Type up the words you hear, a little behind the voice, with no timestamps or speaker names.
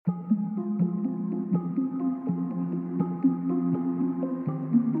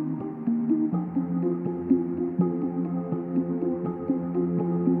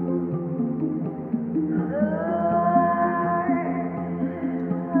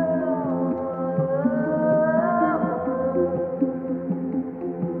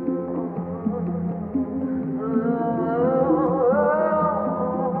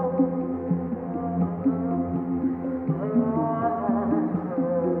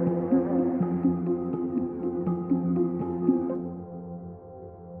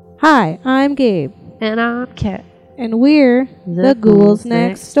Hi, I'm Gabe, And I'm Kat. and we're the Ghouls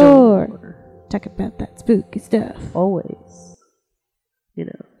Next Door. Talk about that spooky stuff. Always. You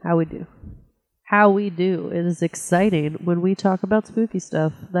know, how we do. How we do. It is exciting when we talk about spooky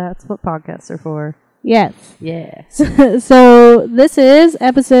stuff. That's what podcasts are for. Yes. Yeah. So this is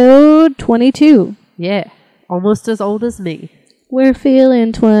episode 22. Yeah. Almost as old as me. We're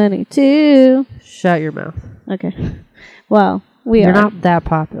feeling 22. Shut your mouth. Okay. Well, we You're are. not that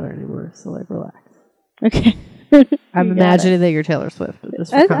popular anymore, so like relax. Okay. I'm You got imagining that you're Taylor Swift. But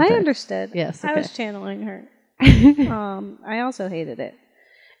just for I context. understood. Yes, I okay. was channeling her. I also hated it.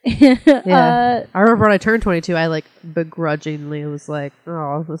 Yeah. I remember when I turned 22, I like begrudgingly was like,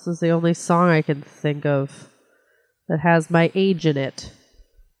 oh, this is the only song I can think of that has my age in it.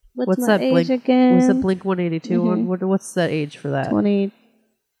 What's my that age Blink again? Was it Blink 182 one? What's that age for that? 20.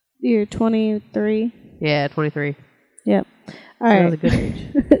 You're 23. Yeah, 23. Yep. All That right. was a good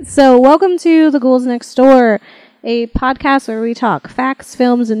age. So, welcome to The Ghouls Next Door, a podcast where we talk facts,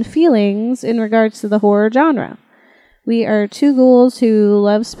 films, and feelings in regards to the horror genre. We are two ghouls who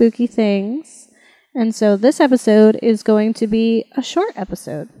love spooky things, and so this episode is going to be a short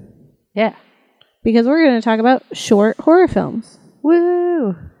episode Yeah. because we're going to talk about short horror films.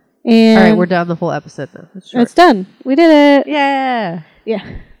 Woo! And All right, we're done the whole episode now. it's done. We did it. Yeah.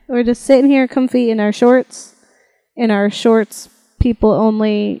 Yeah. We're just sitting here comfy in our shorts people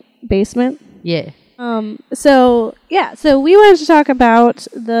only basement. Yeah. So we wanted to talk about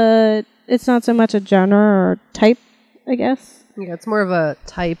it's not so much a genre or type, I guess. Yeah, it's more of a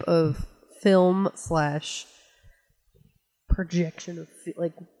type of film / projection of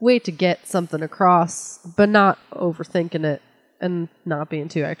like way to get something across, but not overthinking it and not being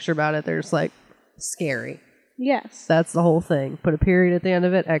too extra about it. There's like scary. Yes. That's the whole thing. Put a period at the end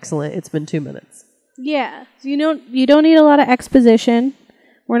of it. Excellent. It's been 2 minutes. Yeah. So you don't need a lot of exposition.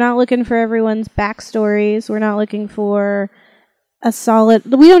 We're not looking for everyone's backstories. We're not looking for we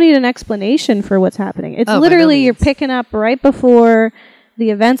don't need an explanation for what's happening. It's literally you're picking up right before the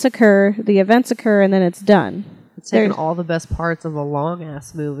events occur, and then it's done. It's taking all the best parts of a long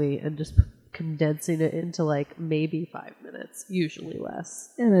ass movie and just condensing it into like maybe 5 minutes, usually less.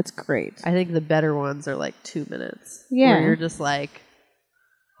 And it's great. I think the better ones are like 2 minutes. Yeah. Where you're just like,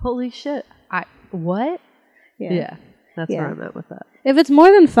 holy shit. What? Yeah. That's where I'm at with that. If it's more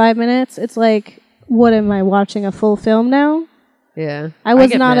than 5 minutes, it's like, what am I watching a full film now? Yeah. I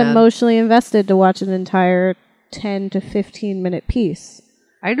was not emotionally invested to watch an entire 10 to 15 minute piece.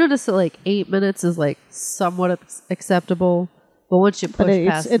 I noticed that like 8 minutes is like somewhat acceptable, but once you push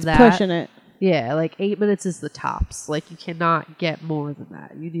past it's that, pushing it. Yeah, like 8 minutes is the tops. Like you cannot get more than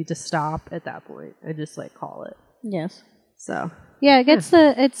that. You need to stop at that point and just like call it. Yes. So yeah,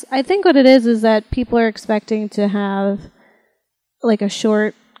 I think what it is that people are expecting to have like a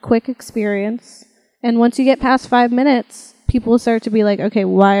short, quick experience, and once you get past 5 minutes, people start to be like, okay,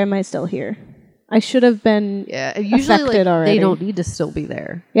 why am I still here? I should have been usually affected already. They don't need to still be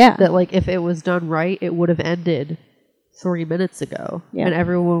there. Yeah. That like if it was done right, it would have ended 3 minutes ago. Yeah. And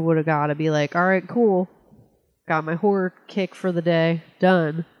everyone would have got to be like, all right, cool. Got my horror kick for the day.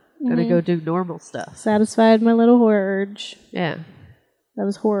 Done. Gonna go do normal stuff. Satisfied my little horror urge. Yeah. That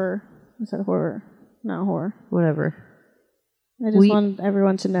was horror. I said horror, not horror. Whatever. I just wanted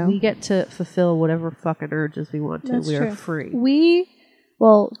everyone to know. We get to fulfill whatever fucking urges we want to. We are free.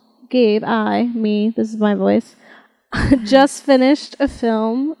 Gabe, this is my voice, just finished a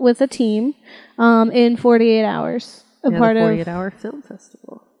film with a team in 48 hours. Part of 48-hour film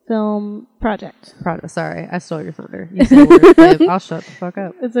festival. Film project. Sorry, I stole your thunder. You said words, babe. I'll shut the fuck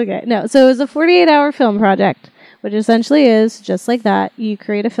up. It's okay. No, so it was a 48-hour film project, which essentially is just like that. You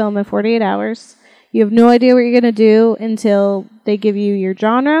create a film in 48 hours. You have no idea what you're going to do until they give you your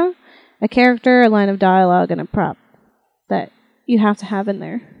genre, a character, a line of dialogue, and a prop that you have to have in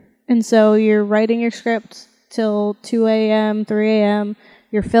there. And so you're writing your script till 2 a.m., 3 a.m.,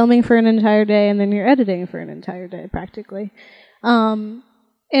 you're filming for an entire day, and then you're editing for an entire day, practically.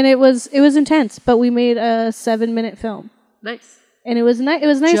 And it was intense, but we made a 7-minute film. Nice. And it was nice. It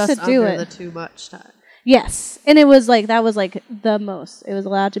was nice just to do it. Just under the too much time. Yes, and it was like that was like the most. It was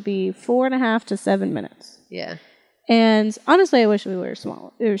allowed to be 4.5 to 7 minutes. Yeah. And honestly, I wish we were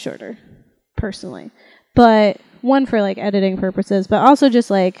small. It was shorter, personally. But one for like editing purposes, but also just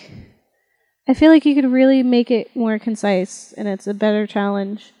like I feel like you could really make it more concise, and it's a better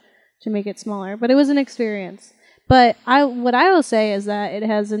challenge to make it smaller. But it was an experience. But what I will say is that it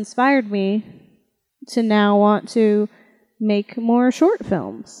has inspired me to now want to make more short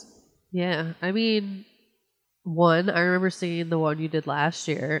films. Yeah, I mean, I remember seeing the one you did last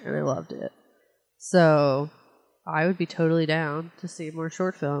year, and I loved it. So I would be totally down to see more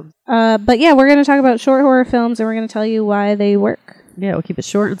short films. But yeah, we're going to talk about short horror films, and we're going to tell you why they work. Yeah, we'll keep it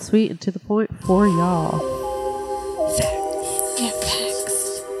short and sweet and to the point for y'all. Facts. Yeah,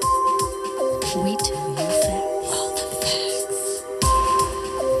 facts. We tell you facts. All the facts.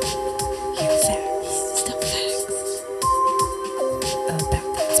 Yeah, facts. Still facts. About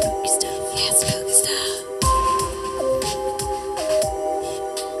that spooky stuff. Yeah, spooky stuff.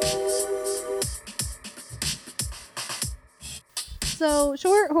 So,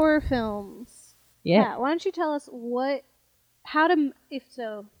 short horror films. Yeah. Pat, why don't you tell us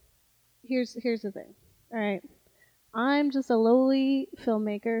here's the thing. All right. I'm just a lowly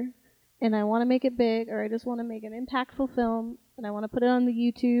filmmaker, and I want to make it big, or I just want to make an impactful film, and I want to put it on the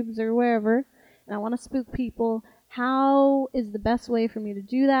YouTubes or wherever, and I want to spook people. How is the best way for me to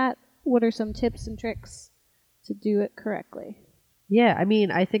do that? What are some tips and tricks to do it correctly? Yeah, I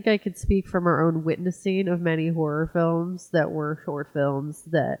mean, I think I could speak from our own witnessing of many horror films that were short films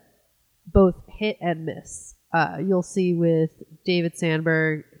that both hit and miss. You'll see with David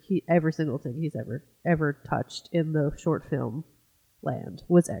Sandberg, every single thing he's ever touched in the short film land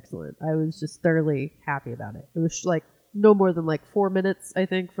was excellent. I was just thoroughly happy about it. It was like no more than like 4 minutes, I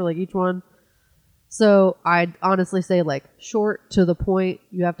think, for like each one. So I'd honestly say like short, to the point.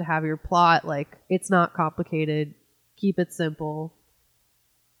 You have to have your plot. Like, it's not complicated. Keep it simple.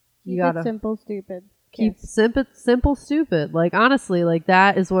 Keep it simple, stupid. Keep simple, stupid. Like, honestly, like,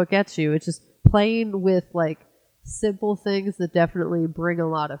 that is what gets you. It's just playing with like simple things that definitely bring a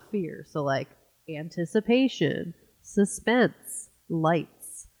lot of fear. So like anticipation, suspense,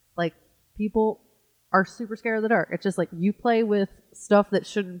 lights. Like, people are super scared of the dark. It's just like you play with stuff that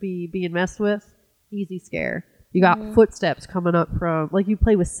shouldn't be being messed with. Easy scare. You got footsteps coming up from, like, you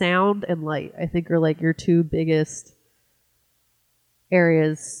play with sound and light, I think, are like your two biggest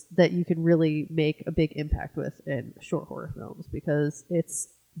areas that you can really make a big impact with in short horror films, because it's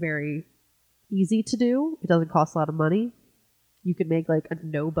very easy to do. It doesn't cost a lot of money. You can make like a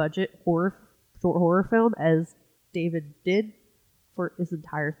no budget short horror film, as David did for his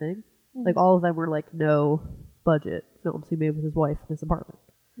entire thing. Like, all of them were like no budget films he made with his wife in his apartment.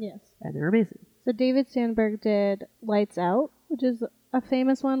 Yes. And they're amazing. So David Sandberg did Lights Out, which is a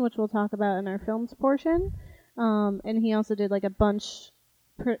famous one, which we'll talk about in our films portion. And he also did like a bunch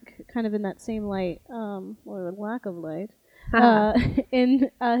kind of in that same light, or lack of light, in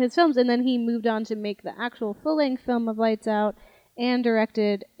his films. And then he moved on to make the actual full-length film of Lights Out, and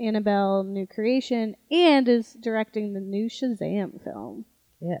directed Annabelle New Creation, and is directing the new Shazam film.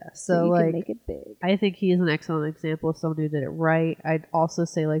 Yeah, so you like, can make it big. I think he is an excellent example of someone who did it right. I'd also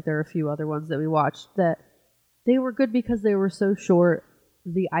say like there are a few other ones that we watched that they were good because they were so short.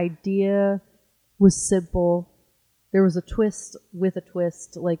 The idea was simple. There was a twist with a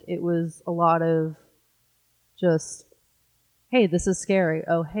twist. Like, it was a lot of just, hey, this is scary.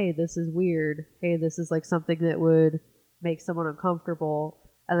 Oh, hey, this is weird. Hey, this is like something that would make someone uncomfortable.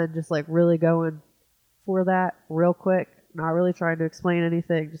 And then just like really going for that real quick. Not really trying to explain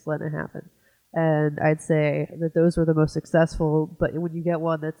anything, just letting it happen. And I'd say that those were the most successful. But when you get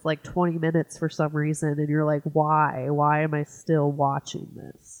one that's like 20 minutes for some reason, and you're like, why? Why am I still watching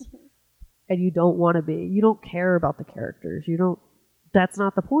this? And you don't want to be. You don't care about the characters. That's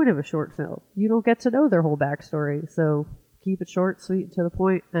not the point of a short film. You don't get to know their whole backstory. So keep it short, sweet, and to the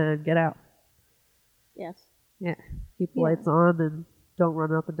point, and get out. Yes. Yeah. Keep the lights on, and don't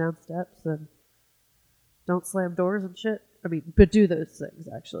run up and down steps, and don't slam doors and shit. I mean, but do those things,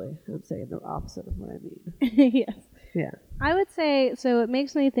 actually. I'm saying the opposite of what I mean. Yes. Yeah. I would say, so it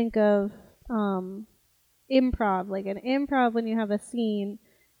makes me think of improv. Like, an improv, when you have a scene,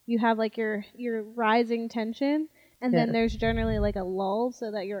 you have like your rising tension, and then there's generally like a lull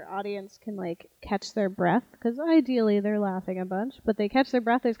so that your audience can like catch their breath, because ideally they're laughing a bunch, but they catch their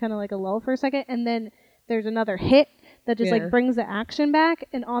breath. There's kind of like a lull for a second, and then there's another hit that just like brings the action back,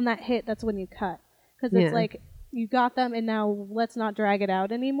 and on that hit, that's when you cut. Because it's like, you got them, and now let's not drag it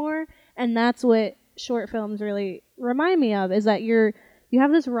out anymore. And that's what short films really remind me of, is that you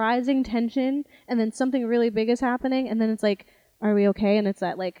have this rising tension, and then something really big is happening, and then it's like, are we okay? And it's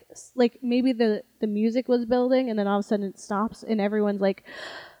that like maybe the music was building, and then all of a sudden it stops, and everyone's like,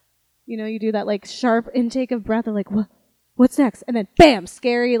 you do that like sharp intake of breath of like, what's next? And then bam,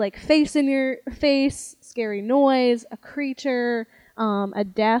 scary, like face in your face, scary noise, a creature, a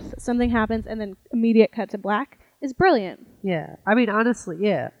death, something happens, and then immediate cut to black is brilliant. Yeah. I mean, honestly,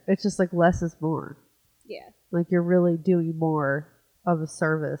 yeah. It's just like less is more. Yeah. Like, you're really doing more of a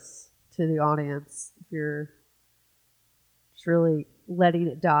service to the audience if you're just really letting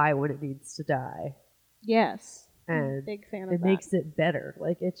it die when it needs to die. Yes. and Big fan of it that. makes it better.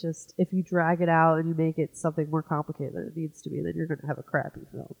 Like, it just, if you drag it out and you make it something more complicated than it needs to be, then you're going to have a crappy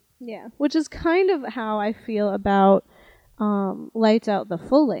film. Yeah, which is kind of how I feel about Lights Out, the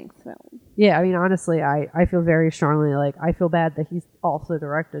full-length film. Yeah, I mean, honestly, I feel very strongly, like, I feel bad that he's also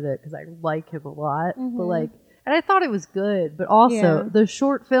directed it because I like him a lot. But, like, and I thought it was good, but also the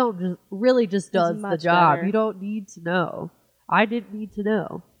short film just does the job. Better. You don't need to know. I didn't need to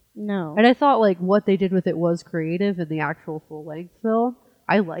know. No. And I thought, like, what they did with it was creative in the actual full-length film.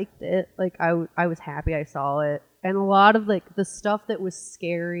 I liked it. Like, I was happy I saw it. And a lot of, like, the stuff that was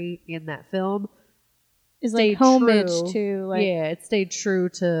scary in that film is like homage to, like... Yeah, it stayed true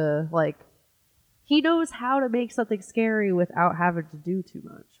to, like... He knows how to make something scary without having to do too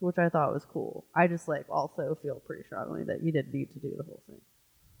much, which I thought was cool. I just, like, also feel pretty strongly that you didn't need to do the whole thing.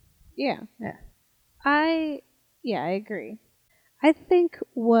 Yeah. Yeah. I agree. I think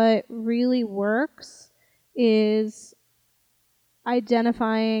what really works is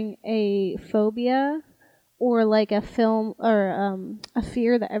identifying a phobia or like a film or a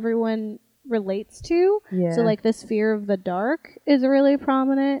fear that everyone relates to. Yeah. So like this fear of the dark is really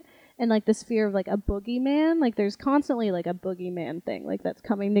prominent, and like this fear of like a boogeyman. Like there's constantly like a boogeyman thing like that's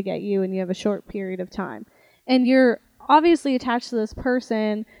coming to get you, and you have a short period of time, and you're obviously attached to this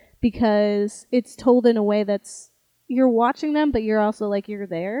person because it's told in a way that's you're watching them, but you're also like you're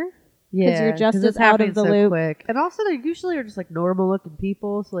there. Because you're just as out of the loop. Quick. And also, they usually are just like normal looking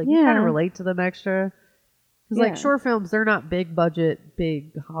people, so like you Yeah. kind of relate to them extra. Because Yeah. like short films, they're not big budget,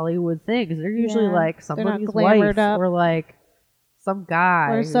 big Hollywood things. They're usually Yeah. like They're not somebody's glamored wife up. or like some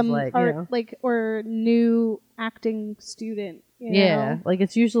guy Or who's some like, art, you know, like or new acting student. You yeah, know? like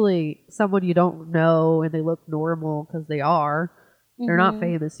it's usually someone you don't know and they look normal because they are. They're not Mhm.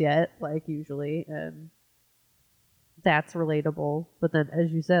 famous yet, like usually, and that's relatable. But then,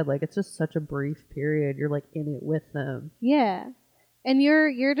 as you said, like it's just such a brief period. You're like in it with them. Yeah. And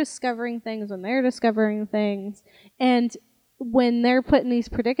you're discovering things when they're discovering things, and when they're put in these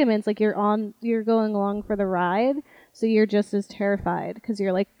predicaments, like you're going along for the ride, so you're just as terrified because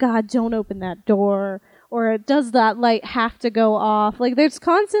you're like, God, don't open that door, or does that light have to go off? Like there's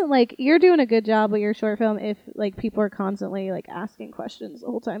constant, like you're doing a good job with your short film if like people are constantly like asking questions the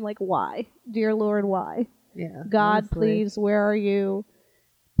whole time, like why, dear Lord, why? Yeah, God, honestly. please, where are you?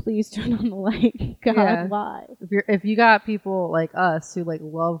 Please turn on the light. God, Yeah. why? If you got people like us who like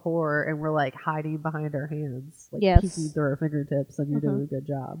love horror and we're like hiding behind our hands, like Yes. peeking through our fingertips, then you're doing a good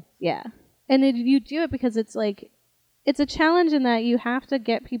job. Yeah. And you do it because it's like, it's a challenge in that you have to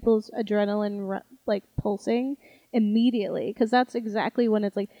get people's adrenaline like pulsing immediately, because that's exactly when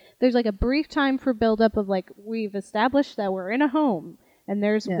it's like, there's like a brief time for buildup of like, we've established that we're in a home and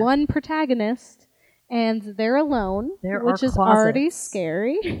there's Yeah. one protagonist and they're alone, There which are is already closets.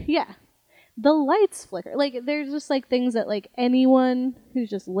 scary. Yeah. The lights flicker. Like, there's just like things that like anyone who's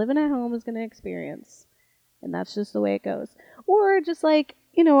just living at home is going to experience. And that's just the way it goes. Or just like,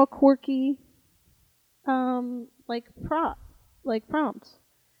 you know, a quirky, like prompt,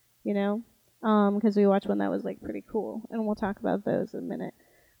 you know? Because we watched one that was like pretty cool, and we'll talk about those in a minute.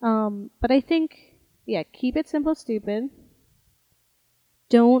 But I think, yeah, keep it simple, stupid.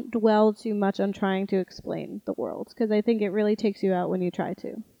 Don't dwell too much on trying to explain the world, because I think it really takes you out when you try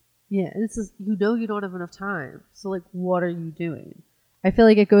to. Yeah, and it's just, you know, you don't have enough time. So like, what are you doing? I feel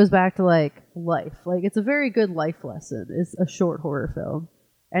like it goes back to like life. Like it's a very good life lesson. It's a short horror film,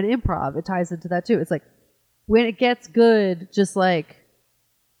 and improv. It ties into that too. It's like when it gets good, just like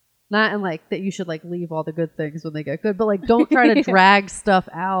not in like that you should like leave all the good things when they get good, but like don't try to drag stuff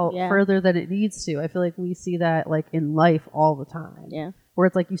out Yeah. further than it needs to. I feel like we see that like in life all the time. Yeah. Where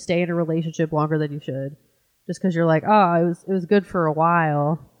it's like you stay in a relationship longer than you should, just because you're like, oh, it was good for a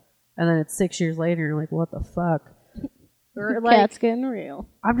while, and then it's 6 years later, you're like, what the fuck? Or like, Cat's getting real.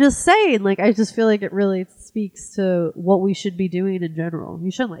 I'm just saying, like, I just feel like it really speaks to what we should be doing in general.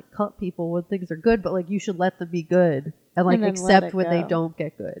 You shouldn't like cut people when things are good, but like you should let them be good and like And then accept let it when they go. don't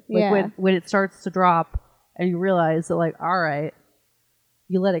get good. Like Yeah. when it starts to drop and you realize that like, all right,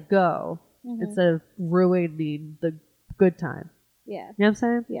 you let it go instead of ruining the good time. Yeah. You know what I'm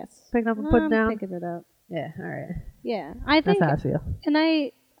saying? Yes. Picking up and putting down. Picking it up. Yeah, all right. Yeah. I That's think, how I feel. and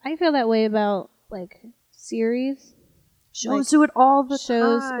I feel that way about like series. Shows do it all the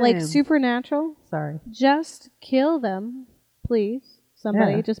shows time. like Supernatural. Sorry. Just kill them, please.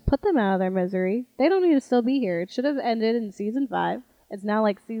 Somebody Yeah. just put them out of their misery. They don't need to still be here. It should have ended in season 5. It's now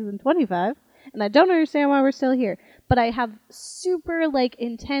like season 25, and I don't understand why we're still here. But I have super like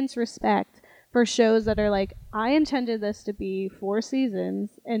intense respect for shows that are like, I intended this to be 4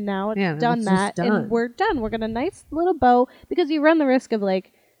 seasons, and now it's Yeah, and done it's that, just done. and we're done. We're gonna nice little bow, because you run the risk of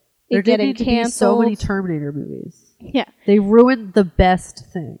like, There getting didn't need to be so many canceled. Terminator movies. Yeah. They ruined the best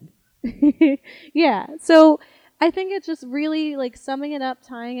thing. Yeah. So I think it's just really like summing it up,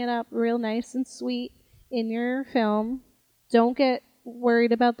 tying it up real nice and sweet in your film. Don't get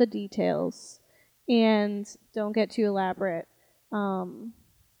worried about the details and don't get too elaborate.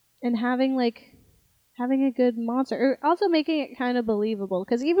 And having a good monster, or also making it kind of believable,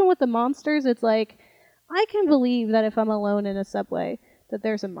 because even with the monsters, it's like I can believe that if I'm alone in a subway that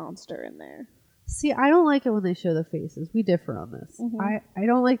there's a monster in there. See, I don't like it when they show the faces. We differ on this. I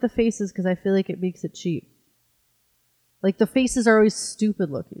don't like the faces because I feel like it makes it cheap. Like, the faces are always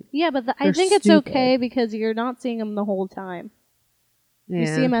stupid looking. Yeah, but I They're think it's stupid. okay because you're not seeing them the whole time. You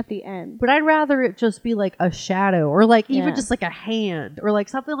see them at the end. But I'd rather it just be like a shadow, or like even Yeah. just like a hand, or like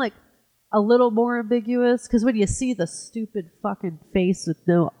something like a little more ambiguous. Because when you see the stupid fucking face with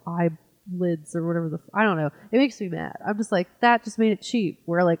no eyelids or whatever I don't know, it makes me mad. I'm just like, that just made it cheap.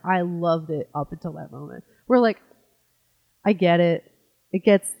 Where like I loved it up until that moment. Where like I get it, it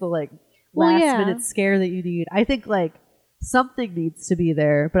gets the like last minute scare that you need. I think like something needs to be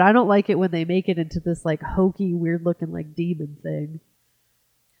there, but I don't like it when they make it into this like hokey, weird looking like demon thing.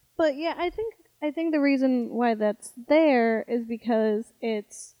 But yeah, I think the reason why that's there is because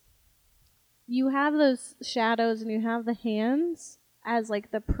you have those shadows and you have the hands as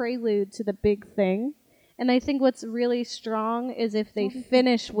like the prelude to the big thing. And I think what's really strong is if they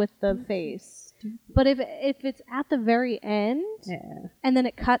finish with the face. But if it's at the very end, and then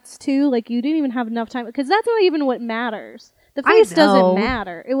it cuts to, like, you didn't even have enough time, because that's not even what matters. The face doesn't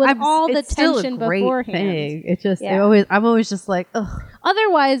matter. It was all the tension beforehand. Thing. It just, I'm always just like, ugh.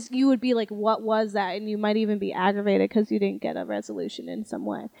 Otherwise, you would be like, what was that? And you might even be aggravated because you didn't get a resolution in some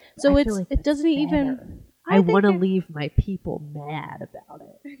way. So it doesn't even... I want to leave my people mad about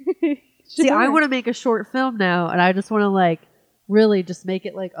it. See, I want to make a short film now, and I just want to, like, really just make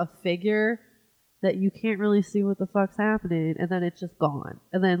it like a figure that you can't really see what the fuck's happening, and then it's just gone.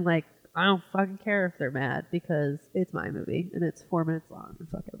 And then, like, I don't fucking care if they're mad because it's my movie and it's 4 minutes long and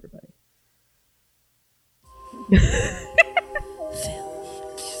fuck everybody.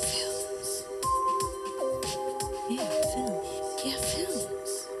 Films. Yeah, films. Yeah,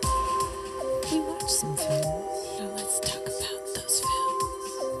 films. We watch some films. Now let's talk about those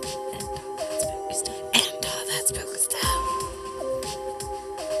films. And all that spooky stuff. And all that spooky stuff.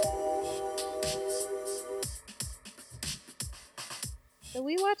 So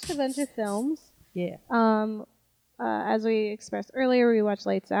we watched a bunch of films. Yeah. As we expressed earlier, we watched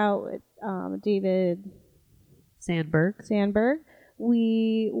Lights Out with David Sandberg.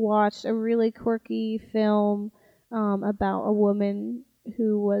 We watched a really quirky film about a woman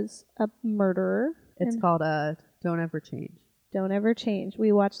who was a murderer. It's called Don't Ever Change. Don't Ever Change.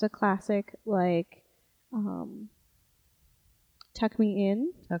 We watched a classic like Tuck Me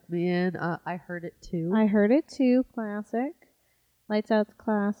In. Tuck Me In. I Heard It Too. I Heard It Too. Classic. Lights Out's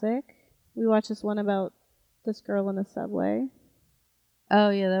classic. We watched this one about this girl in the subway. Oh,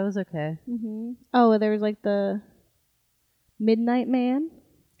 yeah, that was okay. Mm-hmm. Oh, there was like the Midnight Man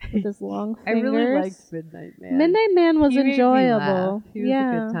with his long fingers. I really liked Midnight Man. Midnight Man was He made me enjoyable. laugh. He was a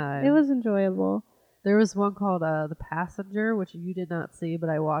good time. It was enjoyable. There was one called The Passenger, which you did not see, but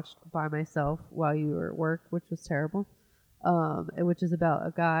I watched by myself while you were at work, which was terrible. Which is about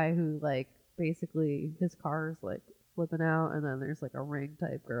a guy who, like, basically his car's like flipping out, and then there's like a ring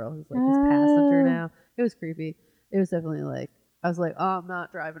type girl who's like his passenger now. It was creepy. It was definitely like, I was like, oh, I'm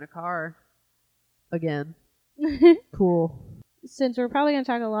not driving a car again. Cool. Since we're probably going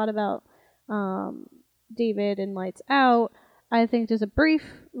to talk a lot about David and Lights Out, I think just a brief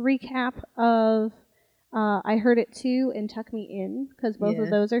recap of I Heard It Too and Tuck Me In, because both of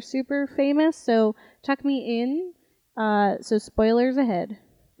those are super famous. So Tuck Me In, so spoilers ahead,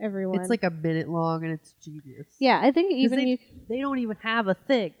 everyone. It's like a minute long and it's genius. Yeah, I think even they don't even have a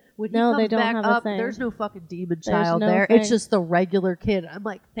thing. When no, he they comes don't back have up, a thing. there's no fucking demon There's child no there. thing. It's just the regular kid. I'm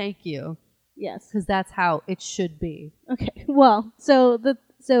like, thank you. Yes. Because that's how it should be. Okay. Well, so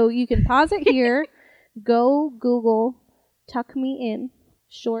you can pause it here, go Google Tuck Me In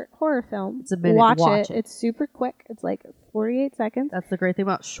short horror film. It's a minute. Watch it. It's super quick. It's like 48 seconds. That's the great thing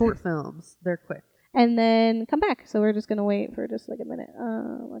about short films. They're quick. And then come back. So we're just going to wait for just like a minute.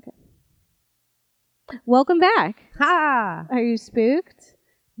 Okay. Welcome back. Ha! Are you spooked?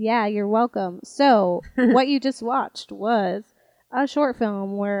 Yeah, you're welcome. So what you just watched was a short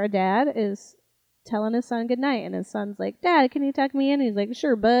film where a dad is telling his son goodnight, and his son's like, Dad, can you tuck me in? He's like,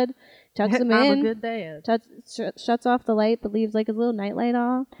 sure, bud. Tucks him I'm in. a good dad. Shuts off the light, but leaves like his little nightlight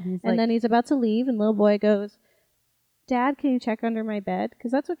off. And then he's about to leave, and little boy goes, Dad, can you check under my bed?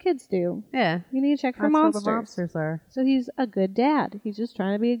 Because that's what kids do. Yeah. You need to check for That's monsters. what the monsters are. So he's a good dad. He's just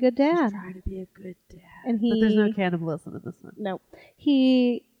trying to be a good dad. He's trying to be a good dad. And But there's no cannibalism in this one. No.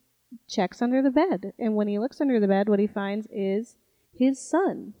 He checks under the bed. And when he looks under the bed, what he finds is his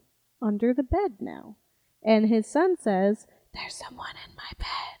son under the bed now. And his son says, "There's someone in my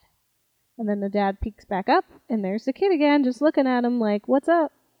bed." And then the dad peeks back up, and there's the kid again, just looking at him like, "What's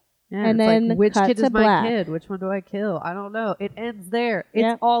up?" Yeah, And it's then like, which cut kid to is my black. kid? Which one do I kill? I don't know. It ends there. It's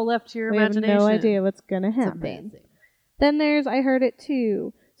Yep. all left to your We imagination. have no idea what's going to It's happen. amazing. Then there's I Heard It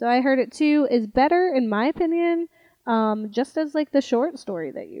Too. So I Heard It Too is better, in my opinion, just as like the short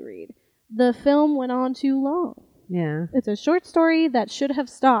story that you read. The film went on too long. Yeah. It's a short story that should have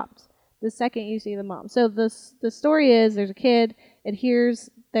stopped the second you see the mom. So the story is there's a kid, it hears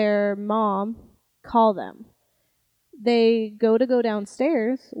their mom call them. They go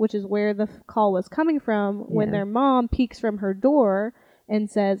downstairs, which is where the call was coming from, when Yeah. their mom peeks from her door and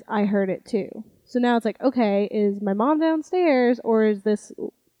says, "I heard it too." So now it's like, okay, is my mom downstairs, or is this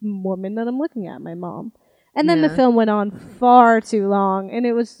woman that I'm looking at my mom? And then the Yeah. film went on far too long, and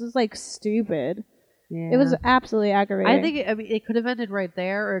it was just like stupid. Yeah. It was absolutely aggravating. I think it could have ended right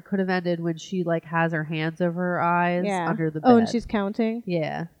there, or it could have ended when she like has her hands over her eyes under the bed. Oh, and she's counting.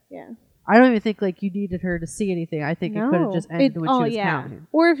 Yeah. Yeah. I don't even think like you needed her to see anything. I think it could have just ended when she was counting.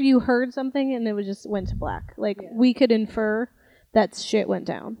 Or if you heard something and it was just went to black, like we could infer that shit went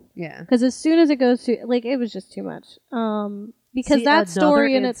down. Yeah. Because as soon as it goes to like, it was just too much. Because See, that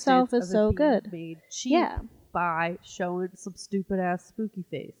story in another itself instance is of it so being good. Made cheap Yeah. by showing some stupid ass spooky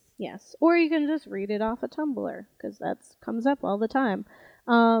face. Yes. Or you can just read it off a Tumblr, because that comes up all the time.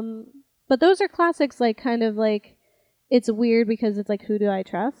 But those are classics, like kind of like, it's weird because it's like, who do I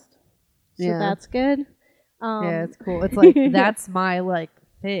trust? So Yeah. that's good. Yeah, it's cool. It's like that's my like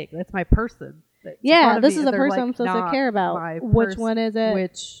thing. That's my person. That's in Yeah, front of this me, is and the they're, person like, I'm supposed to not care my about. Which person. one is it?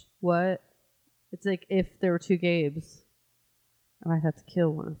 Which what? It's like if there were two Gabes, I might have to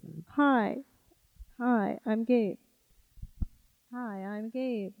kill one of them. Hi, I'm Gabe. Hi, I'm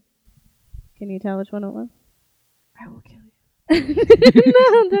Gabe. Can you tell which one it was? I will kill you.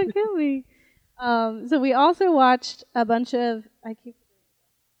 No, don't kill me. So we also watched a bunch of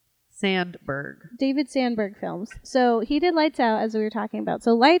Sandberg. David Sandberg films. So he did Lights Out, as we were talking about.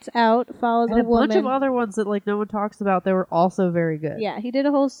 So Lights Out follows And a woman. bunch of other ones that like no one talks about. They were also very good. Yeah, he did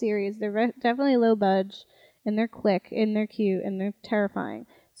a whole series. They're definitely low budge, and they're quick, and they're cute, and they're terrifying.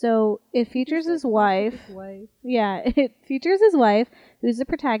 So it features his wife. Yeah, it features his wife, who's the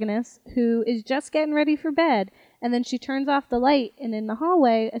protagonist, who is just getting ready for bed, and then she turns off the light, and in the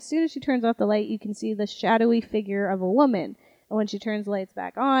hallway, as soon as she turns off the light, you can see the shadowy figure of a woman. And when she turns the lights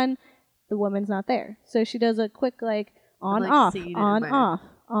back on, the woman's not there. So she does a quick, like, on, like, off, seeing it on, in my off,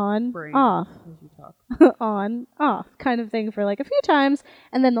 on, brain off, as you talk. on, off, kind of thing for, like, a few times.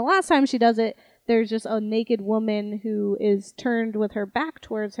 And then the last time she does it, there's just a naked woman who is turned with her back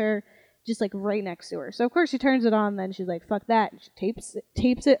towards her, just, like, right next to her. So, of course, she turns it on, then she's like, fuck that. And she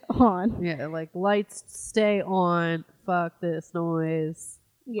tapes it on. Yeah, like lights stay on. Fuck this noise.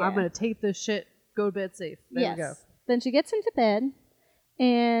 Yeah. I'm gonna tape this shit. Go to bed safe. There we go. Then she gets into bed,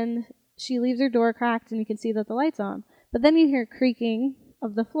 and she leaves her door cracked, and you can see that the light's on. But then you hear creaking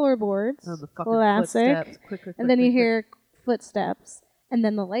of the floorboards, Oh, the fucking classic, footsteps. Quick, and then you quick, hear footsteps, and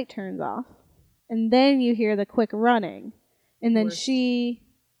then the light turns off, and then you hear the quick running, and then Worst. she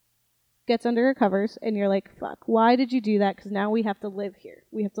gets under her covers, and you're like, fuck, why did you do that? Because now we have to live here.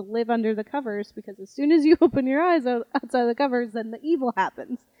 We have to live under the covers, because as soon as you open your eyes outside the covers, then the evil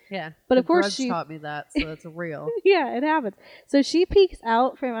happens. Yeah. But The of course Grudge she- taught me that, so that's real. Yeah, it happens. So she peeks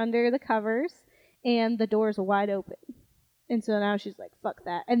out from under the covers, and the door's wide open. And so now she's like, fuck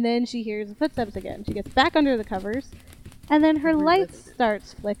that. And then she hears the footsteps again. She gets back under the covers, and then her light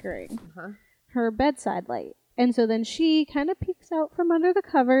starts flickering. Uh-huh. Her bedside light. And so then she kind of peeks out from under the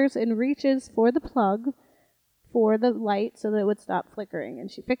covers and reaches for the plug for the light so that it would stop flickering. And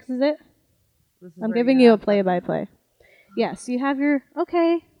she fixes it. This is I'm where giving you a have, like, play-by-play. Yes, you have your,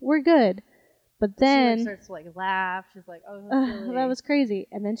 okay, we're good. But then... she starts to like laugh. She's like, "Oh, that's silly." that was crazy.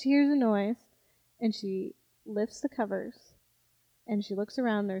 And then she hears a noise, and she lifts the covers, and she looks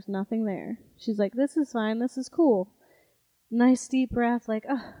around. There's nothing there. She's like, this is fine. This is cool. Nice deep breath, like,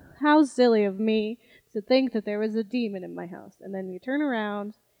 oh, how silly of me to think that there was a demon in my house. And then you turn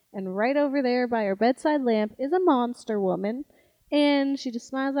around, and right over there by her bedside lamp is a monster woman, and she just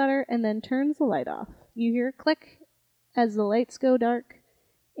smiles at her and then turns the light off. You hear a click as the lights go dark,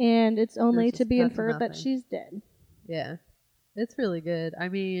 and it's only There's to just be cut to inferred that nothing. she's dead. Yeah, it's really good. I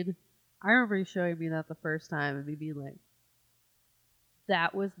mean, I remember you showing me that the first time and me being like,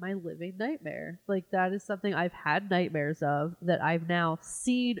 that was my living nightmare. Like, that is something I've had nightmares of that I've now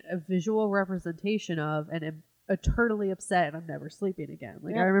seen a visual representation of and am eternally upset, and I'm never sleeping again.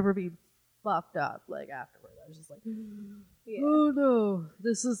 Like, I remember being fucked up, like, afterward. I was just like, oh no,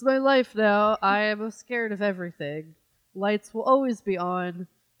 this is my life now. I am scared of everything. Lights will always be on,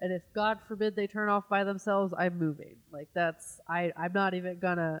 and if God forbid they turn off by themselves, I'm moving. Like, I'm not even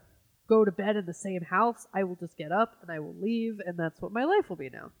gonna go to bed in the same house. I will just get up and I will leave, and that's what my life will be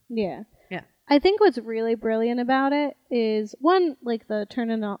now. Yeah. Yeah. I think what's really brilliant about it is, one, like the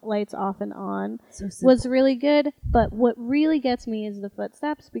turning lights off and on was really good, but what really gets me is the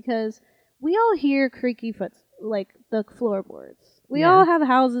footsteps, because we all hear creaky like the floorboards. We all have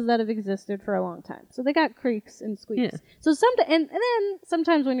houses that have existed for a long time, so they got creaks and squeaks. Yeah. So and then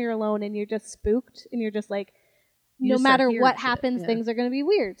sometimes when you're alone and you're just spooked and you're just like, no matter what happens, things are going to be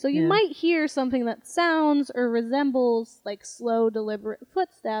weird. So you might hear something that sounds or resembles like slow, deliberate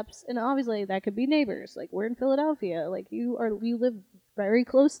footsteps, and obviously that could be neighbors. Like, we're in Philadelphia, like you live very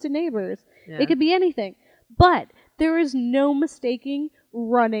close to neighbors. Yeah. It could be anything, but there is no mistaking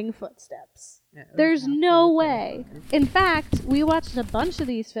running footsteps. Yeah, there's no way. In fact, we watched a bunch of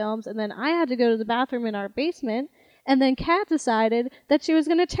these films, and then I had to go to the bathroom in our basement. And then Kat decided that she was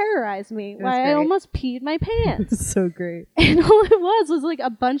going to terrorize me while I almost peed my pants. So great. And all it was like a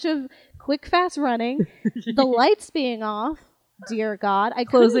bunch of quick, fast running, the lights being off. Dear God, I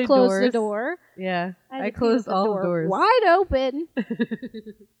couldn't close the door. Yeah, I closed all the doors. Wide open.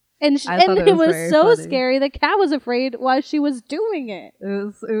 And it was so funny. Scary that Kat was afraid while she was doing it.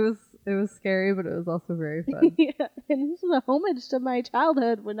 It was scary, but it was also very fun. Yeah, and this is a homage to my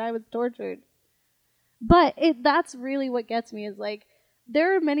childhood when I was tortured. But that's really what gets me, is like,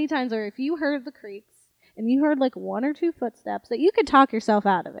 there are many times where if you heard the creaks and you heard like one or two footsteps, that you could talk yourself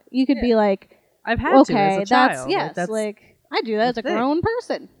out of it. You could be like, I've had to as a child. I do that as a grown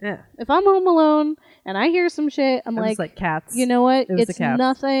person. Yeah. If I'm home alone and I hear some shit, I'm like cats. You know what? It's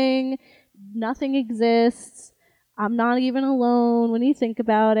nothing. Nothing exists. I'm not even alone when you think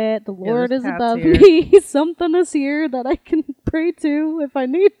about it. The Lord is above me. Something is here that I can pray to if I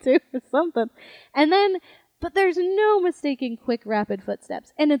need to, or something. And then, but there's no mistaking quick, rapid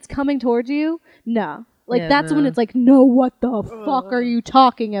footsteps. And it's coming towards you? No. Like, that's when it's like, no, what the fuck are you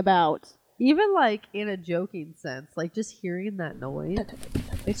talking about? Even, like, in a joking sense, like, just hearing that noise,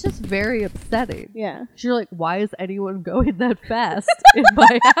 it's just very upsetting. Yeah. You're like, why is anyone going that fast in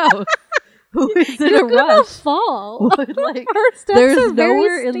my house? Who is in You're a rush? Fall. Like, there's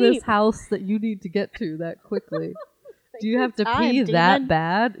nowhere in this house that you need to get to that quickly. Do you have to pee that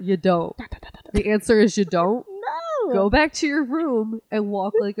bad? You don't. The answer is you don't. No. Go back to your room and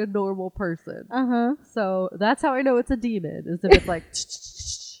walk like a normal person. So that's how I know it's a demon, is if it's like,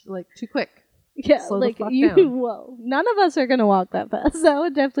 like too quick. Yeah, slow like whoa. None of us are gonna walk that fast. That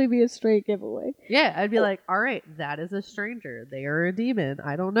would definitely be a straight giveaway. Yeah, I'd be like, all right, that is a stranger. They are a demon.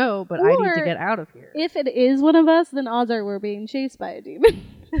 I don't know, but I need to get out of here. If it is one of us, then odds are we're being chased by a demon.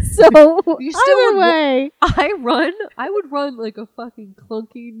 So you still either way, I would run like a fucking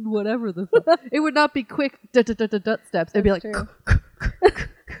clunking whatever the fuck. It would not be quick steps. It'd be like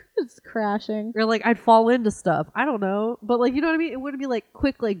it's crashing. Or like I'd fall into stuff. I don't know. But like, you know what I mean? It wouldn't be like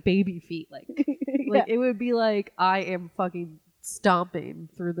quick like baby feet. Like it would be like I am fucking stomping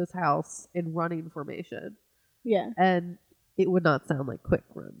through this house in running formation. Yeah. And it would not sound like quick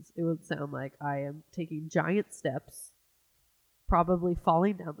runs. It would sound like I am taking giant steps, probably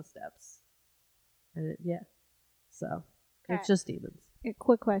falling down the steps. And so it's just demons. A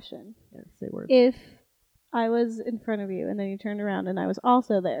quick question. Yeah, say word. If I was in front of you and then you turned around and I was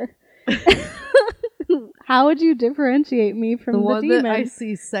also there, how would you differentiate me from the one demon? That I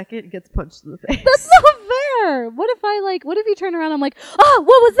see second gets punched in the face? That's not fair. What if you turn around and I'm like, oh,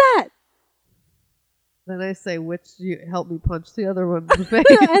 what was that? Then I say, which you help me punch the other one in the face?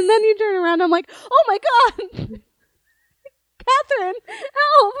 And then you turn around and I'm like, oh my God, Catherine,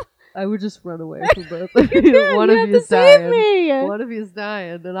 help. I would just run away from both of you. One of you is dying. One of you is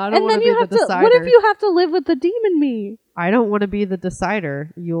dying, and I don't want to be the decider. What if you have to live with the demon me? I don't want to be the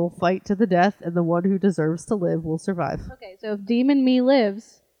decider. You'll fight to the death, and the one who deserves to live will survive. Okay, so if demon me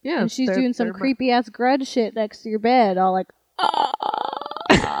lives, and she's doing some creepy ass grudge shit next to your bed, all like,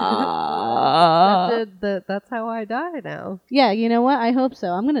 that's how I die now. Yeah, you know what? I hope so.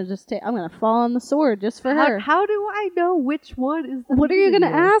 I'm gonna fall on the sword just for her. How do I know which one is the What are you gonna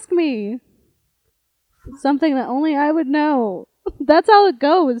ask me? Something that only I would know. That's how it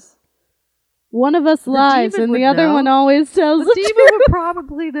goes. One of us lies and the other one always tells the demon would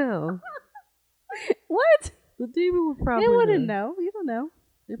probably know. What? The demon would probably know. They wouldn't know. You don't know.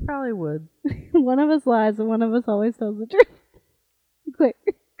 They probably would. One of us lies and one of us always tells the truth. Quick.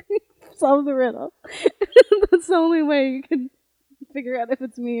 solve the riddle. That's the only way you can figure out if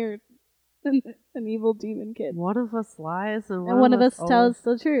it's me or an evil demon kid. One of us lies and one of us always- tells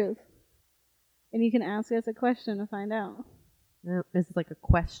the truth. And you can ask us a question to find out. Is it like a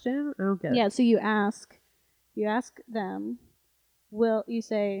question? I don't get it. Yeah, so you ask them, you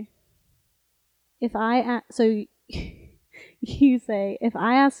say, if I, you say, if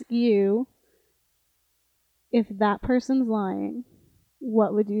I ask you if that person's lying,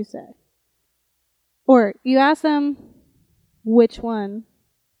 what would you say? Or you ask them which one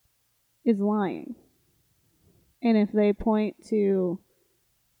is lying. And if they point to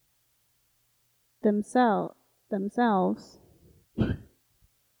themselves,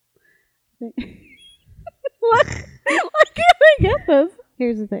 what? Why can't I get this?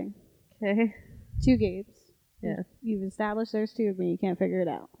 Here's the thing. Okay. 2 Gabes. Yeah. You've established there's 2 of me. You can't figure it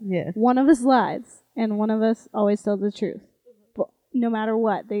out. Yeah. One of us lies, and one of us always tells the truth. But no matter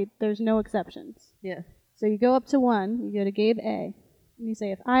what, there's no exceptions. Yeah. So you go up to one, you go to Gabe A, and you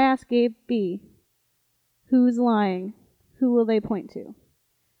say, if I ask Gabe B, who's lying, who will they point to?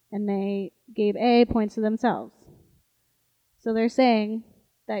 And Gabe A points to themselves. So they're saying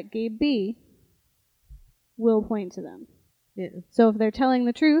that Gabe B will point to them. Yeah. So if they're telling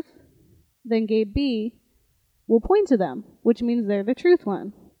the truth, then Gabe B will point to them, which means they're the truth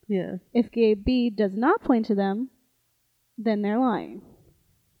one. Yeah. If Gabe B does not point to them, then they're lying.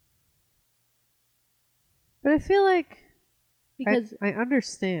 But I feel like Because I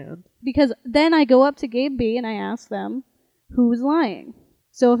understand. Because then I go up to Gabe B and I ask them who's lying.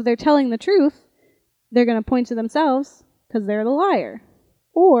 So if they're telling the truth, they're going to point to themselves because they're the liar.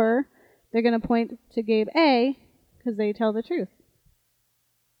 Or they're going to point to Gabe A because they tell the truth.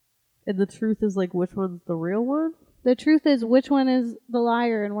 And the truth is like which one's the real one? The truth is which one is the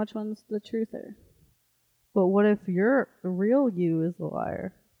liar and which one's the truther. But what if the real you is the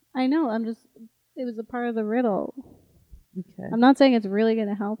liar? I know, it was a part of the riddle. Okay. I'm not saying it's really going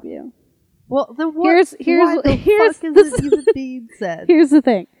to help you. Well, then what? Here's why the here's fuck is this- it even being said? Here's the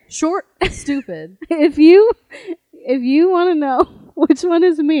thing. Short, stupid. If you want to know which one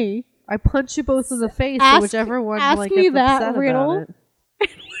is me, I punch you both in the face, so Ask- whichever one ask like me gets that upset riddle. about it.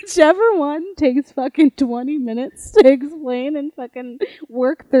 whichever one takes fucking 20 minutes to explain and fucking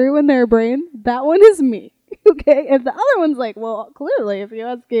work through in their brain, that one is me. Okay? If the other one's like, well, clearly, if you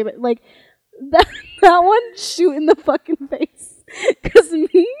ask Gabe, like, that one shoot in the fucking face. Because me,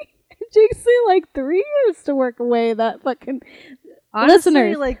 it takes me like 3 years to work away that fucking... Honestly,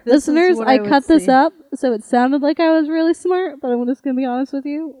 Listeners, like, this is listeners, what I would cut this see. up so it sounded like I was really smart, but I'm just going to be honest with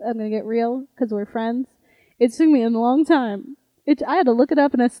you. I'm going to get real because we're friends. It took me a long time. I had to look it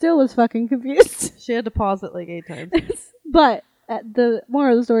up and I still was fucking confused. She had to pause it like 8 times. But at the more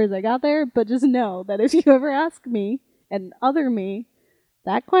of the stories I got there, but just know that if you ever ask me and other me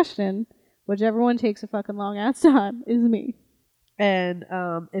that question, whichever one takes a fucking long ass time is me. And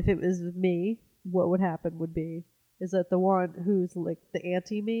if it was me, what would happen would be is that the one who's like the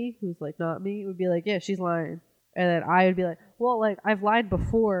anti-me, who's like not me, would be like, yeah, she's lying. And then I would be like, well, like, I've lied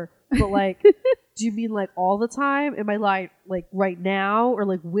before, but like, do you mean like all the time? Am I lying like right now? Or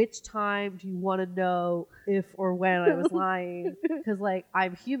like, which time do you want to know if or when I was lying? Because like,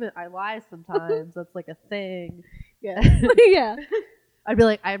 I'm human, I lie sometimes. That's like a thing. Yeah. Yeah. I'd be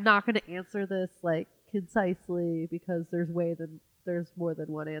like, I'm not going to answer this like concisely because there's more than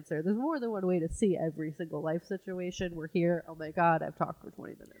one answer. There's more than one way to see every single life situation. We're here. Oh my God, I've talked for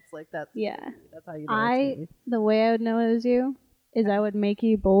 20 minutes. Like that's that's how you know it's me. The way I would know it was you is I would make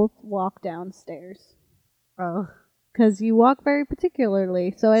you both walk downstairs. Oh, Because you walk very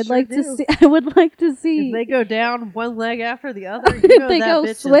particularly, so I'd Sure like to do. see. I would like to see if they go down one leg after the other, you if know they that go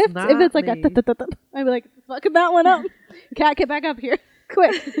bitch swift. is not If it's like me. I'd be like, fucking that one up. Cat, get back up here,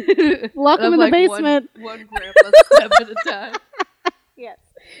 quick! Lock him I'm in the like, basement. One grandpa step at a time. Yes.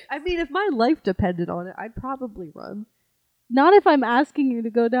 I mean, if my life depended on it, I'd probably run. Not if I'm asking you to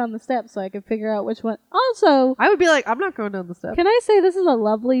go down the steps so I can figure out which one. Also, I would be like, I'm not going down the steps. can I say this is a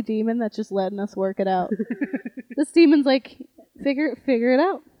lovely demon that's just letting us work it out? This demon's like, figure it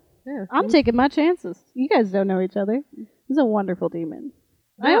out. Yeah. I'm taking my chances. You guys don't know each other. This is a wonderful demon.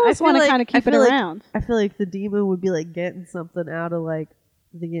 I Yeah, always feel want to like- kind of I keep it feel like- around. I feel like the demon would be like getting something out of like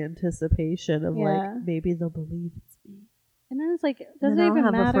the anticipation of Yeah. like maybe they'll believe it's me. And then it's like, Then does it I'll even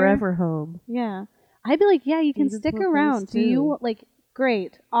have matter? a forever home. Yeah. I'd be like, yeah, you can Demons stick want those around. Do you, too. like,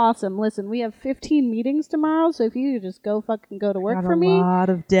 great, awesome. Listen, we have 15 meetings tomorrow, so if you could just go to work Got for a me. lot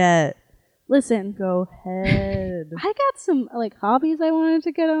of debt. Listen, Go ahead. I got some, like, hobbies I wanted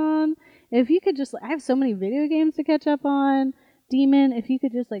to get on. If you could just, I have so many video games to catch up on. Demon, if you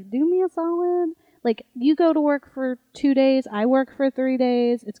could just, like, do me a solid. Like, you go to work for 2 days, I work for 3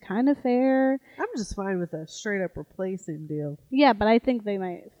 days. It's kind of fair. I'm just fine with a straight up replacing deal. Yeah, but I think they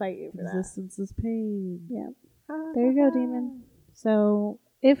might fight you for that. Resistance is pain. Yeah. There you go, demon. So,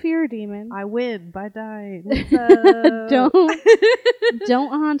 if you're a demon, I win by dying. What's up? don't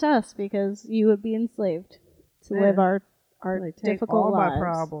haunt us, because you would be enslaved to live our like, take difficult all lives. my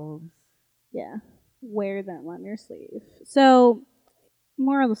problems. Yeah. Wear them on your sleeve. So,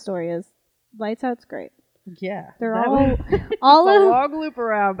 moral of the story is, Lights Out's great. Yeah. They're that all was- all it's a of long loop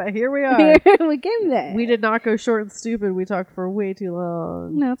around, but here we are. we came there. We did not go short and stupid. We talked for way too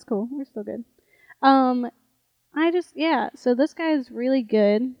long. No, it's cool. We're still good. So this guy is really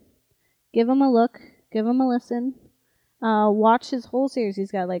good. Give him a look. Give him a listen. Watch his whole series.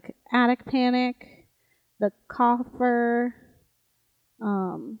 He's got like Attic Panic, The Coffer,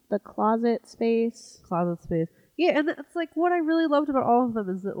 The Closet Space. Closet Space. Yeah, and that's like what I really loved about all of them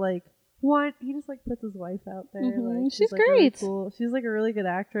is that like one, he just like puts his wife out there. Mhm. Like, She's like, really great. cool. She's like a really good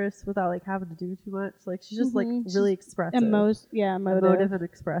actress without like having to do too much. Like she's just like Mhm. really expressive. Emotive. Emotive and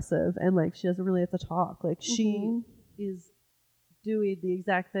expressive, and like she doesn't really have to talk. Like she Mhm. is doing the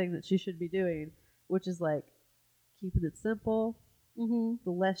exact thing that she should be doing, which is like keeping it simple. Mm-hmm.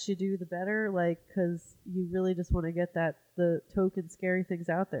 The less you do, the better. Like, because you really just want to get the token scary things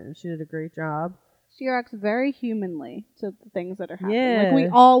out there, and she did a great job. She reacts very humanly to the things that are happening. Yeah. Like we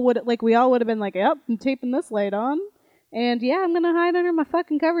all would have been like, "Yep, I'm taping this light on, and yeah, I'm gonna hide under my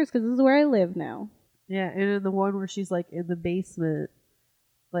fucking covers because this is where I live now." Yeah, and in the one where she's like in the basement,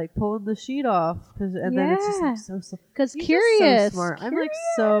 like pulling the sheet off, and then it's just like so. Because He's curious, just so smart. I'm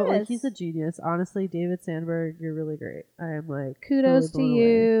like he's a genius. Honestly, David Sandberg, you're really great. I am like kudos totally to blown away.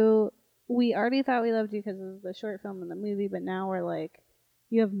 you. We already thought we loved you because of the short film and the movie, but now we're like,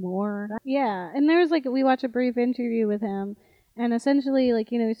 you have more. Yeah, and there's like we watched a brief interview with him, and essentially like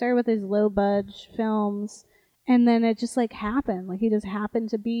he started with his low budge films, and then it just like happened. Like he just happened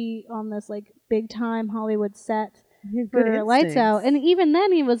to be on this like big time Hollywood set for Lights Out, and even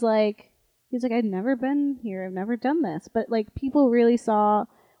then he was like, I'd never been here, I've never done this, but like people really saw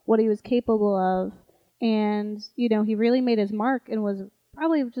what he was capable of, and he really made his mark and was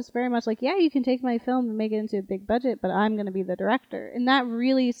probably just very much like, yeah, you can take my film and make it into a big budget, but I'm going to be the director. And that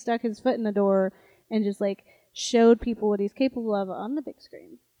really stuck his foot in the door and just like showed people what he's capable of on the big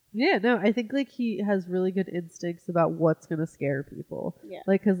screen. Yeah, no, I think like he has really good instincts about what's gonna scare people. Yeah.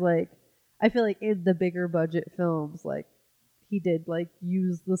 Like, cause like I feel like in the bigger budget films, like he did like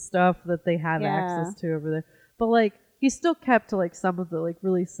use the stuff that they had access to over there, but like he still kept to like some of the like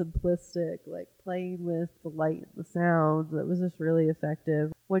really simplistic, like playing with the light and the sound that was just really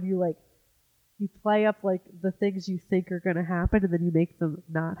effective. When you like you play up like the things you think are gonna happen and then you make them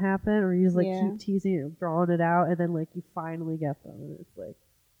not happen, or you just like keep teasing it and drawing it out, and then like you finally get them, and it's like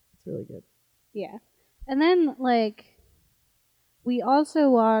it's really good. Yeah. And then like we also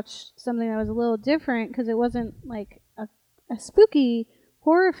watched something that was a little different because it wasn't like a spooky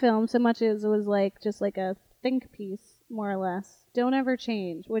horror film so much as it was like just like a think piece, more or less. Don't Ever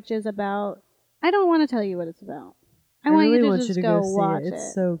Change, which is about, I don't want to tell you what it's about. I want really you to just go watch it.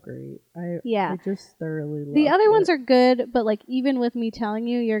 It's so great. I just thoroughly love it. The other ones are good, but like even with me telling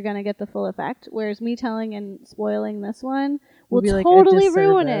you, you're gonna get the full effect. Whereas me telling and spoiling this one will totally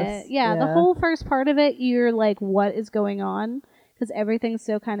ruin it. Yeah, the whole first part of it, you're like, what is going on? Because everything's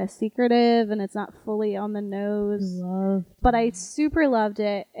so kind of secretive and it's not fully on the nose. But I super loved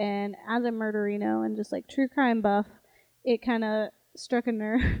it, and as a murderino and just like true crime buff, it kind of struck a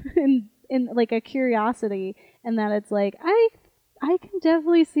nerve in like a curiosity, and that it's like I can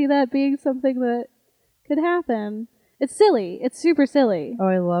definitely see that being something that could happen. It's silly. It's super silly. Oh,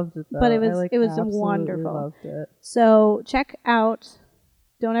 I loved it though. But it was wonderful. Loved it. So check out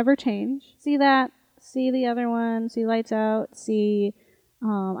Don't Ever Change. See that. See the other one. See Lights Out. See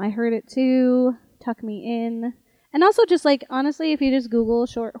I Heard It Too. Tuck Me In. And also just like, honestly, if you just Google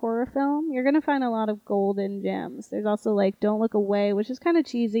short horror film, you're going to find a lot of golden gems. There's also like Don't Look Away, which is kind of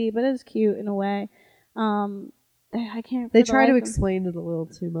cheesy, but it's cute in a way. I can't. They try to explain it a little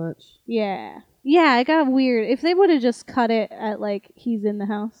too much. Yeah. Yeah, it got weird. If they would have just cut it at like he's in the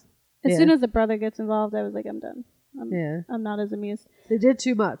house. As soon as the brother gets involved, I was like, I'm done. I'm not as amused. They did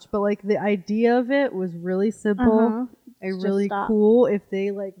too much, but like the idea of it was really simple and really cool. If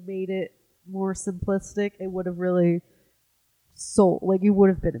they like made it more simplistic, it would have really sold. Like it would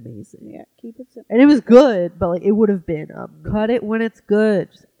have been amazing. Yeah, keep it simple. And it was good, but like it would have been cut it when it's good.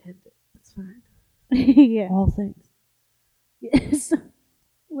 Just end it. It's fine. Yeah. All things. Yes.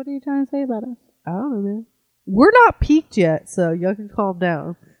 What are you trying to say about us? I don't know, man. We're not peaked yet, so y'all can calm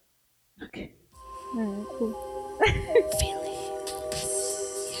down. Okay. All right. Cool. Feelings.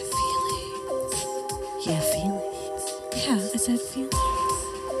 Yeah, feelings. Yeah, feelings. Yeah, I said feelings.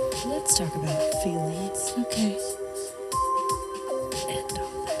 Let's talk about feelings. Okay. And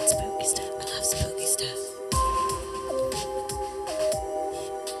all that spooky stuff. I love spooky stuff.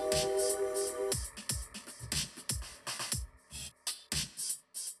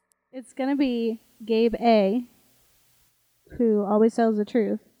 It's gonna be Gabe A, who always tells the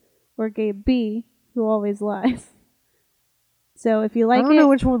truth, or Gabe B, who always lies. So if you like I don't it, know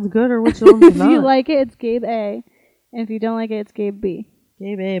which one's good or which one's if not. you like it, it's Gabe A, and if you don't like it, it's Gabe B.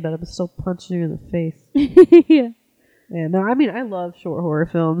 Gabe A, but I'm still punching you in the face. Yeah. Yeah, no, I mean, I love short horror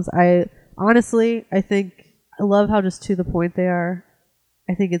films. I think I love how just to the point they are.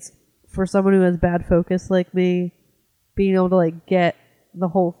 I think it's, for someone who has bad focus like me, being able to like get the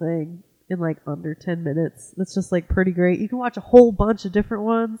whole thing in like under 10 minutes. That's just like pretty great. You can watch a whole bunch of different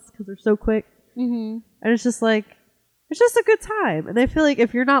ones because they're so quick. Mm-hmm. And it's just like, it's just a good time. And I feel like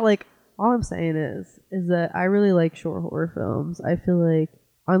if you're not like, all I'm saying is that I really like short horror films. I feel like,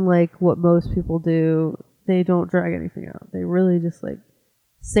 unlike what most people do, they don't drag anything out. They really just like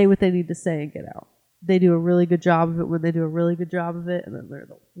say what they need to say and get out. They do a really good job of it when they do a really good job of it, and then they're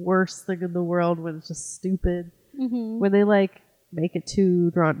the worst thing in the world when it's just stupid. Mm-hmm. When they like make it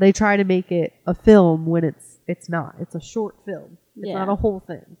too drawn, they try to make it a film when it's not. It's a short film. It's not a whole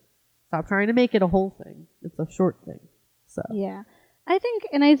thing. Stop trying to make it a whole thing. It's a short thing. So yeah, I think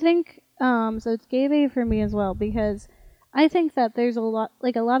so. It's Gabe A for me as well, because I think that there's a lot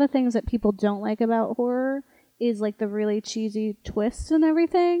of things that people don't like about horror is like the really cheesy twists and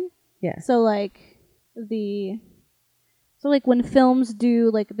everything. Yeah. So like when films do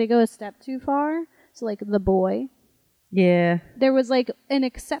like they go a step too far. So like The Boy. Yeah. There was like an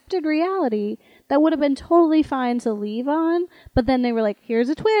accepted reality that would have been totally fine to leave on, but then they were like, "Here's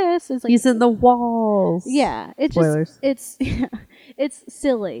a twist." It's like he's in the walls. Yeah, it's Spoilers. It's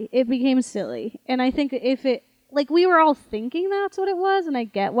silly. It became silly, and I think if it like we were all thinking that's what it was, and I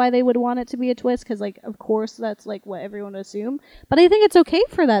get why they would want it to be a twist because like of course that's like what everyone would assume. But I think it's okay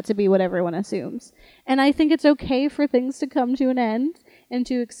for that to be what everyone assumes, and I think it's okay for things to come to an end and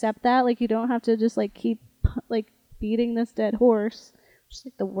to accept that. Like you don't have to just like keep like beating this dead horse, which is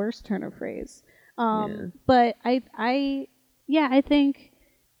like the worst turn of phrase. But I think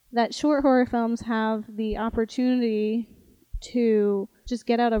that short horror films have the opportunity to just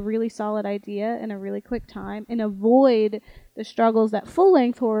get out a really solid idea in a really quick time and avoid the struggles that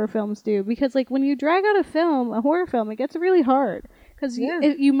full-length horror films do. Because like when you drag out a horror film, it gets really hard because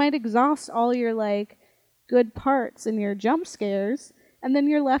you might exhaust all your like good parts and your jump scares, and then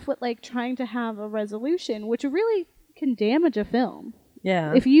you're left with like trying to have a resolution, which really can damage a film.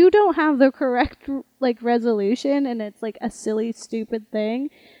 Yeah. If you don't have the correct like resolution and it's like a silly, stupid thing,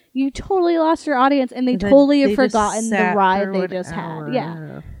 you totally lost your audience, and they totally have forgotten the ride they just had.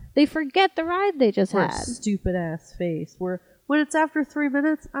 Yeah. They forget the ride they just had. Stupid ass face. Where when it's after 3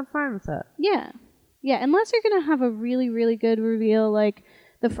 minutes, I'm fine with that. Yeah. Yeah, unless you're going to have a really, really good reveal, like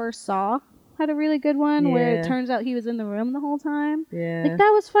the first Saw had a really good one where it turns out he was in the room the whole time. Yeah. Like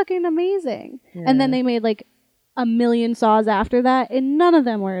that was fucking amazing. Yeah. And then they made like a million Saws after that, and none of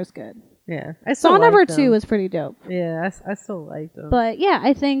them were as good. Yeah. Saw number 2 was pretty dope. Yeah, I still liked them. But yeah,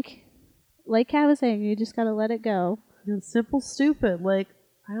 I think, like Kat was saying, you just gotta let it go. It's simple, stupid. Like,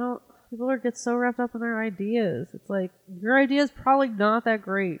 people get so wrapped up in their ideas. It's like, your idea is probably not that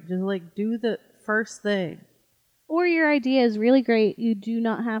great. Just like, do the first thing. Or your idea is really great. You do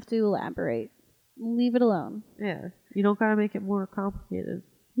not have to elaborate. Leave it alone. Yeah. You don't gotta make it more complicated.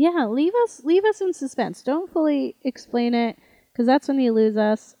 Yeah, leave us in suspense. Don't fully explain it, because that's when you lose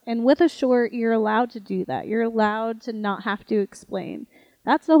us. And with a short, you're allowed to do that. You're allowed to not have to explain.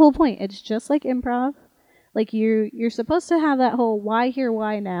 That's the whole point. It's just like improv. Like you're supposed to have that whole why here,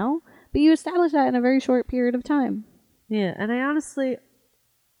 why now, but you establish that in a very short period of time. Yeah, and I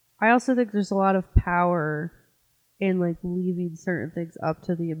also think there's a lot of power in like leaving certain things up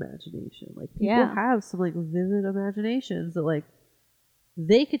to the imagination. Like people have some like vivid imaginations that like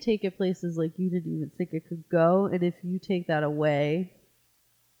they could take it places like you didn't even think it could go, and if you take that away,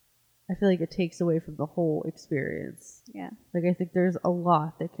 I feel like it takes away from the whole experience. Yeah. Like I think there's a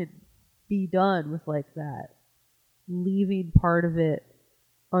lot that can be done with like that, leaving part of it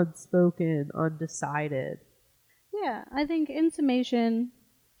unspoken, undecided. Yeah, I think in summation,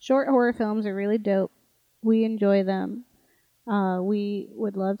 short horror films are really dope. We enjoy them. We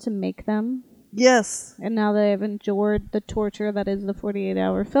would love to make them. Yes. And now that I've endured the torture that is the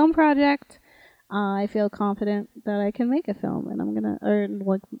 48-hour film project, I feel confident that I can make a film, and I'm going to earn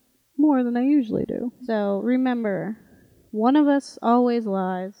like more than I usually do. So remember, one of us always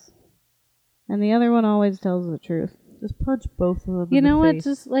lies, and the other one always tells the truth. Just punch both of them You in know the what? face.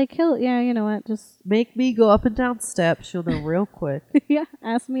 Just like kill. Yeah, you know what? Just Make me go up and down steps. You'll know real quick. yeah.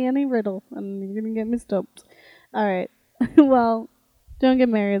 Ask me any riddle, and you're gonna get me stumped. All right. Well, don't get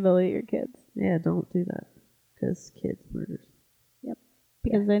married. They'll eat your kids. Yeah, don't do that. Because kids murders. Yep.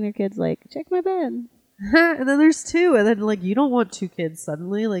 Because then your kid's like, check my bed. And then there's 2, and then like you don't want 2 kids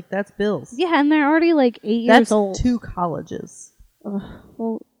suddenly. Like that's bills. Yeah, and they're already like 8 That's years old. 2 colleges. Ugh.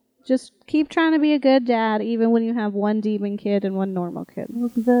 Well, just keep trying to be a good dad, even when you have one demon kid and one normal kid.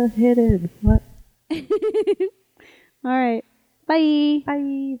 Look the hidden. What? All right. Bye.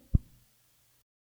 Bye.